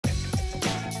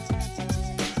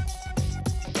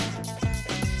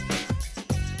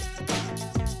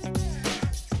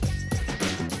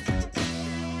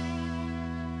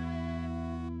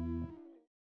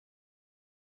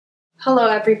Hello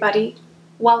everybody,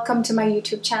 welcome to my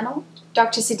YouTube channel.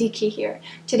 Dr. Siddiqui here.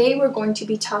 Today we're going to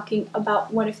be talking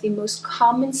about one of the most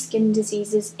common skin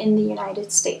diseases in the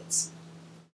United States.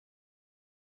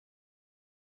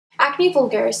 Acne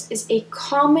vulgaris is a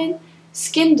common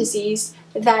skin disease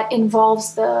that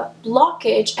involves the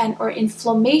blockage and or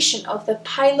inflammation of the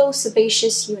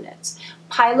pilosebaceous units.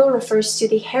 Pilo refers to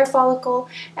the hair follicle,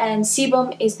 and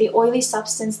sebum is the oily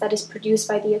substance that is produced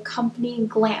by the accompanying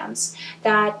glands.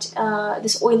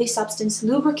 This oily substance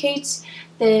lubricates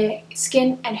the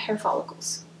skin and hair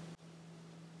follicles.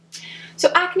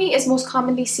 So acne is most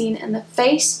commonly seen in the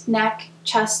face, neck,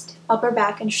 chest, upper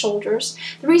back, and shoulders.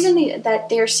 The reason that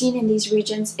they are seen in these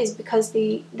regions is because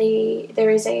there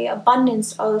is an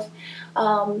abundance of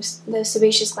the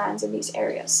sebaceous glands in these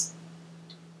areas.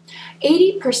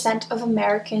 80% of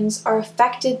Americans are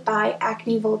affected by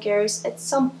acne vulgaris at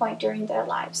some point during their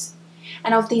lives.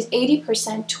 And of these 80%,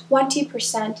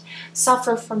 20%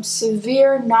 suffer from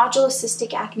severe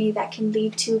nodulocystic acne that can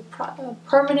lead to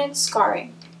permanent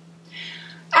scarring.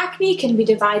 Acne can be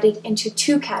divided into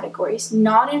two categories: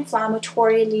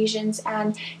 non-inflammatory lesions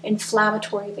and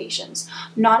inflammatory lesions.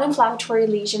 Non-inflammatory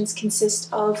lesions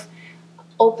consist of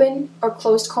open or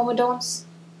closed comedones,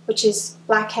 which is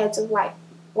blackheads or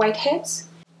whiteheads.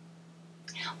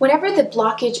 Whenever the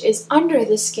blockage is under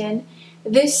the skin,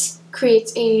 this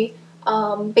creates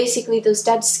basically those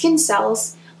dead skin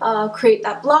cells create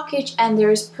that blockage, and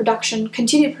there's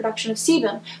continued production of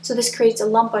sebum. So this creates a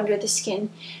lump under the skin.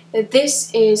 This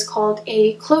is called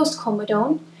a closed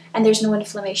comedone, and there's no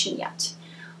inflammation yet.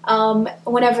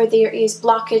 Whenever there is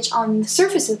blockage on the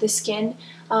surface of the skin,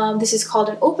 this is called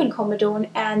an open comedone,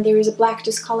 and there is a black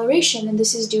discoloration, and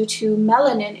this is due to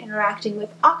melanin interacting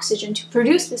with oxygen to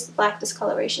produce this black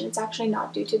discoloration. It's actually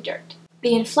not due to dirt.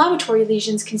 The inflammatory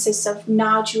lesions consist of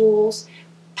nodules,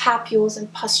 papules,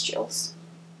 and pustules.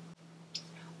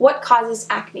 What causes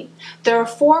acne? There are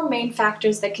four main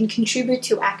factors that can contribute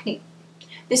to acne.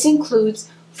 This includes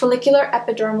follicular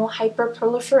epidermal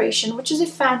hyperproliferation, which is a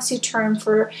fancy term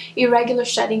for irregular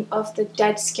shedding of the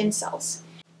dead skin cells.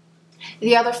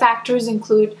 The other factors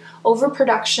include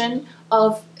overproduction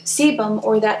of sebum,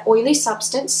 or that oily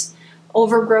substance,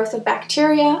 overgrowth of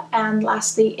bacteria, and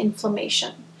lastly,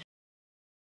 inflammation.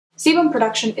 Sebum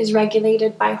production is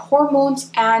regulated by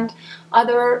hormones and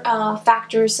other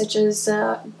factors such as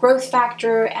growth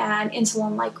factor and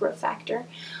insulin-like growth factor.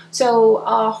 So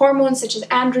hormones such as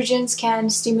androgens can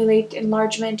stimulate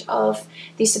enlargement of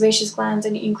the sebaceous glands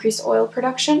and increase oil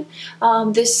production.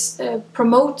 This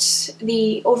promotes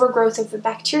the overgrowth of a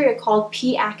bacteria called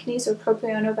P. acnes, or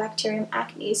Propionibacterium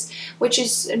acnes, which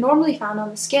is normally found on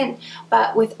the skin,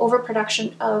 but with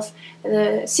overproduction of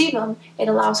the sebum, it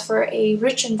allows for a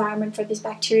rich environment for these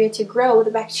bacteria to grow.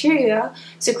 The bacteria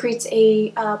secretes a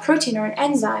protein or an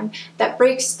enzyme that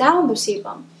breaks down the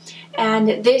sebum,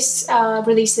 and this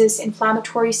releases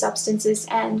inflammatory substances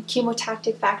and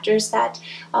chemotactic factors that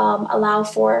allow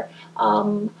for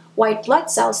white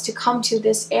blood cells to come to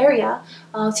this area,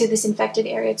 to this infected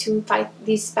area, to fight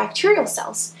these bacterial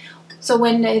cells. So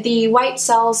when the white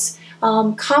cells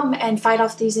come and fight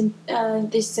off these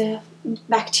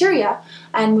bacteria,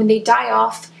 and when they die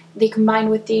off, they combine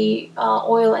with the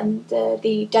oil and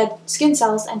the dead skin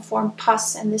cells and form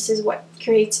pus, and this is what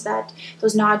creates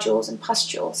those nodules and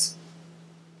pustules.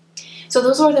 So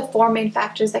those are the four main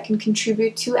factors that can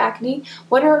contribute to acne.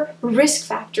 What are risk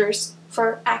factors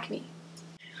for acne?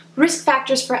 Risk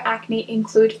factors for acne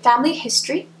include family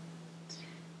history,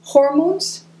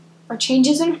 hormones or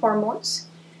changes in hormones,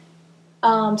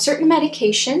 certain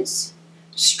medications,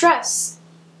 stress,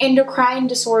 endocrine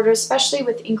disorders, especially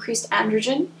with increased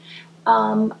androgen,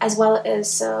 as well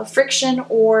as friction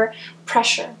or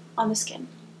pressure on the skin.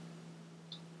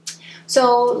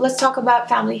 So let's talk about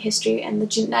family history and the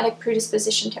genetic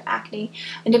predisposition to acne.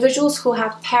 Individuals who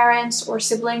have parents or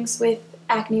siblings with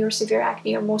acne or severe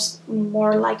acne are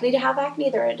more likely to have acne.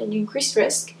 They're at an increased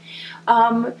risk.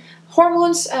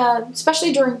 Hormones,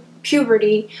 especially during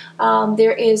puberty,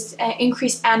 there is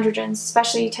increased androgens,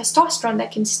 especially testosterone,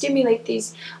 that can stimulate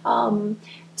these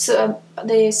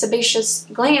the sebaceous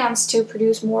glands to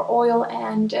produce more oil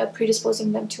and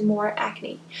predisposing them to more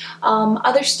acne.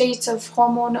 Other states of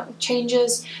hormone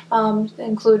changes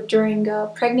include during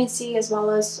pregnancy, as well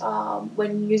as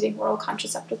when using oral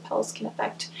contraceptive pills can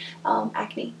affect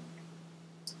acne.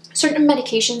 Certain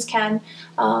medications can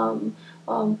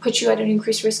put you at an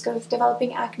increased risk of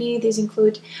developing acne. These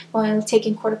include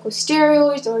taking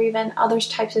corticosteroids or even other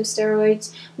types of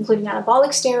steroids, including anabolic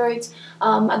steroids.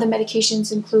 Other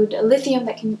medications include lithium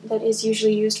that is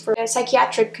usually used for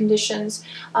psychiatric conditions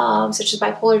such as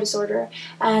bipolar disorder,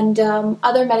 and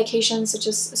other medications such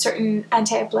as certain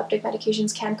anti-epileptic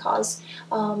medications can cause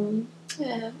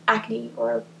acne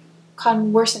or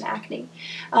can worsen acne.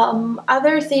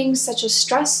 Other things such as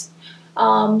stress.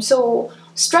 So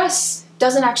stress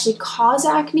doesn't actually cause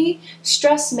acne.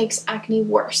 Stress makes acne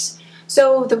worse.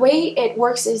 So the way it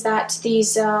works is that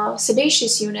these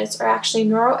sebaceous units are actually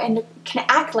can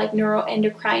act like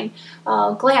neuroendocrine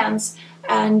glands,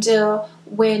 and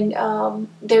when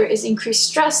there is increased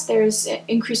stress, there is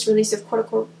increased release of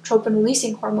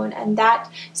corticotropin-releasing hormone, and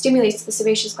that stimulates the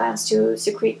sebaceous glands to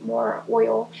secrete more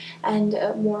oil and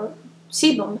more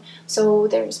sebum. So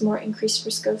there's more increased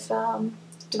risk of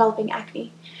developing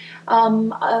acne.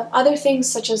 Other things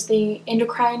such as the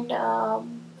endocrine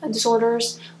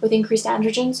disorders with increased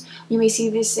androgens. You may see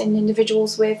this in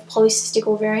individuals with polycystic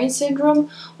ovarian syndrome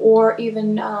or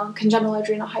even congenital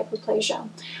adrenal hyperplasia.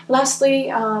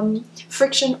 Lastly,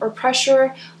 friction or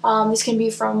pressure. This can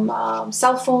be from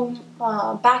cell phone,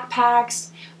 backpacks,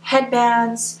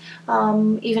 headbands,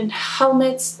 even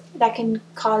helmets that can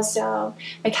cause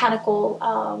mechanical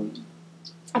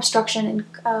obstruction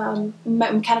and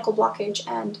mechanical blockage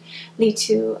and lead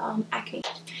to acne.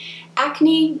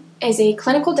 Acne is a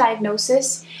clinical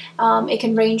diagnosis. It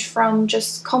can range from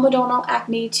just comedonal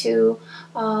acne to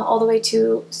all the way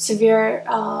to severe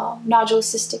nodular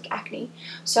cystic acne.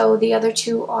 So the other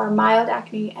two are mild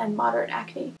acne and moderate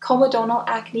acne. Comedonal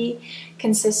acne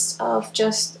consists of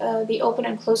just the open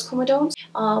and closed comedones.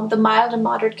 The mild and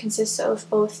moderate consists of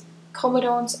both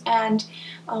comedones and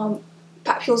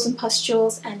papules and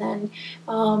pustules, and then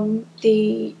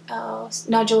the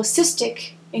nodular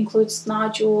cystic includes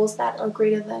nodules that are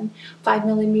greater than 5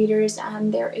 millimeters,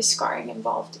 and there is scarring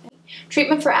involved.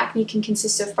 Treatment for acne can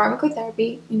consist of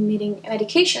pharmacotherapy, meaning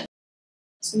medication,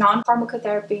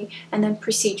 non-pharmacotherapy, and then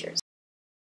procedures.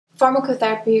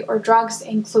 Pharmacotherapy or drugs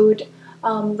include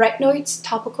retinoids,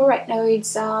 topical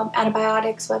retinoids,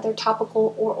 antibiotics, whether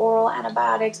topical or oral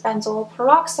antibiotics, benzoyl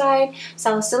peroxide,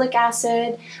 salicylic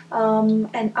acid,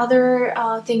 and other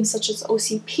things such as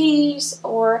OCPs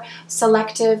or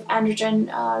selective androgen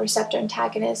receptor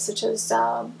antagonists such as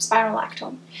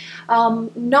spironolactone.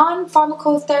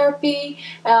 Non-pharmacotherapy,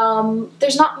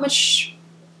 there's not much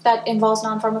that involves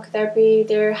non-pharmacotherapy.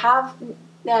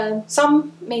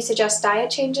 Some may suggest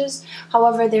diet changes.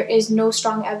 However, there is no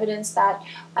strong evidence that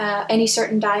any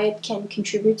certain diet can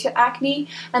contribute to acne.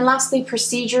 And lastly,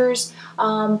 procedures.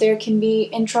 There can be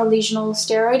intralesional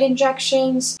steroid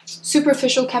injections,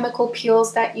 superficial chemical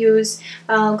peels that use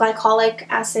glycolic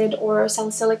acid or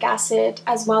salicylic acid,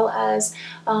 as well as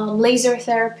laser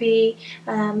therapy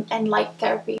and light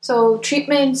therapy. So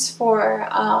treatments for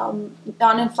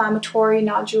non-inflammatory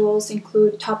nodules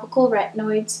include topical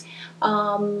retinoids.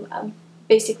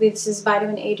 Basically, this is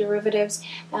vitamin A derivatives,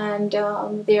 and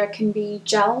there can be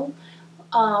gel,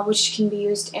 which can be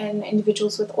used in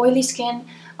individuals with oily skin,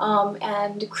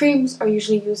 and creams are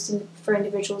usually used for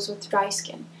individuals with dry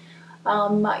skin.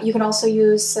 You can also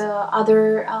use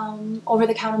other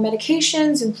over-the-counter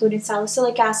medications, including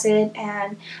salicylic acid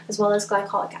and as well as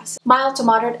glycolic acid. Mild to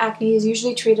moderate acne is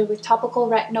usually treated with topical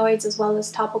retinoids as well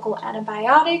as topical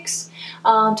antibiotics.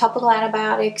 Topical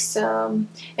antibiotics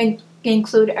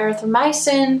include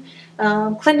erythromycin,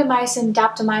 clindamycin,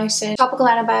 daptomycin. Topical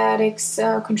antibiotics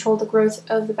control the growth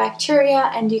of the bacteria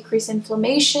and decrease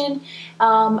inflammation,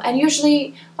 and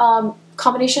usually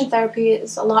combination therapy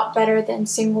is a lot better than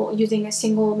using a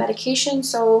single medication,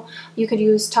 so you could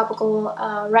use topical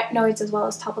retinoids as well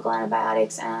as topical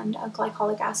antibiotics and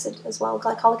glycolic acid as well.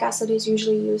 Glycolic acid is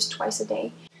usually used twice a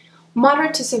day.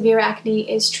 Moderate to severe acne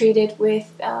is treated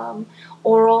with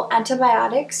oral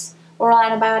antibiotics. Oral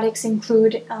antibiotics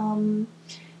include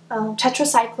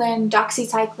tetracycline,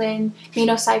 doxycycline,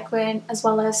 minocycline, as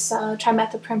well as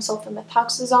trimethoprim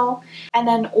sulfamethoxazole. And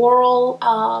then oral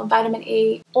vitamin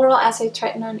A, oral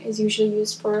acetretinone is usually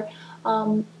used for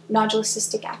nodular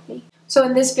cystic acne. So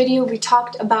in this video, we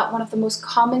talked about one of the most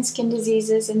common skin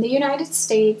diseases in the United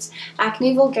States,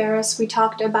 acne vulgaris. We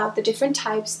talked about the different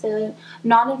types, the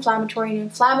non-inflammatory and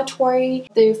inflammatory,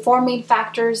 the 4 main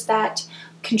factors that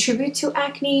contribute to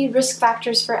acne, risk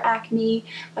factors for acne,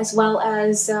 as well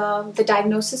as the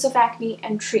diagnosis of acne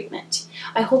and treatment.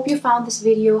 I hope you found this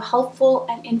video helpful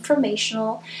and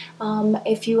informational.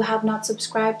 If you have not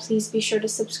subscribed, please be sure to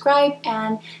subscribe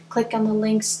and click on the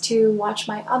links to watch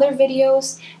my other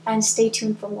videos, and stay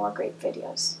tuned for more great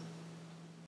videos.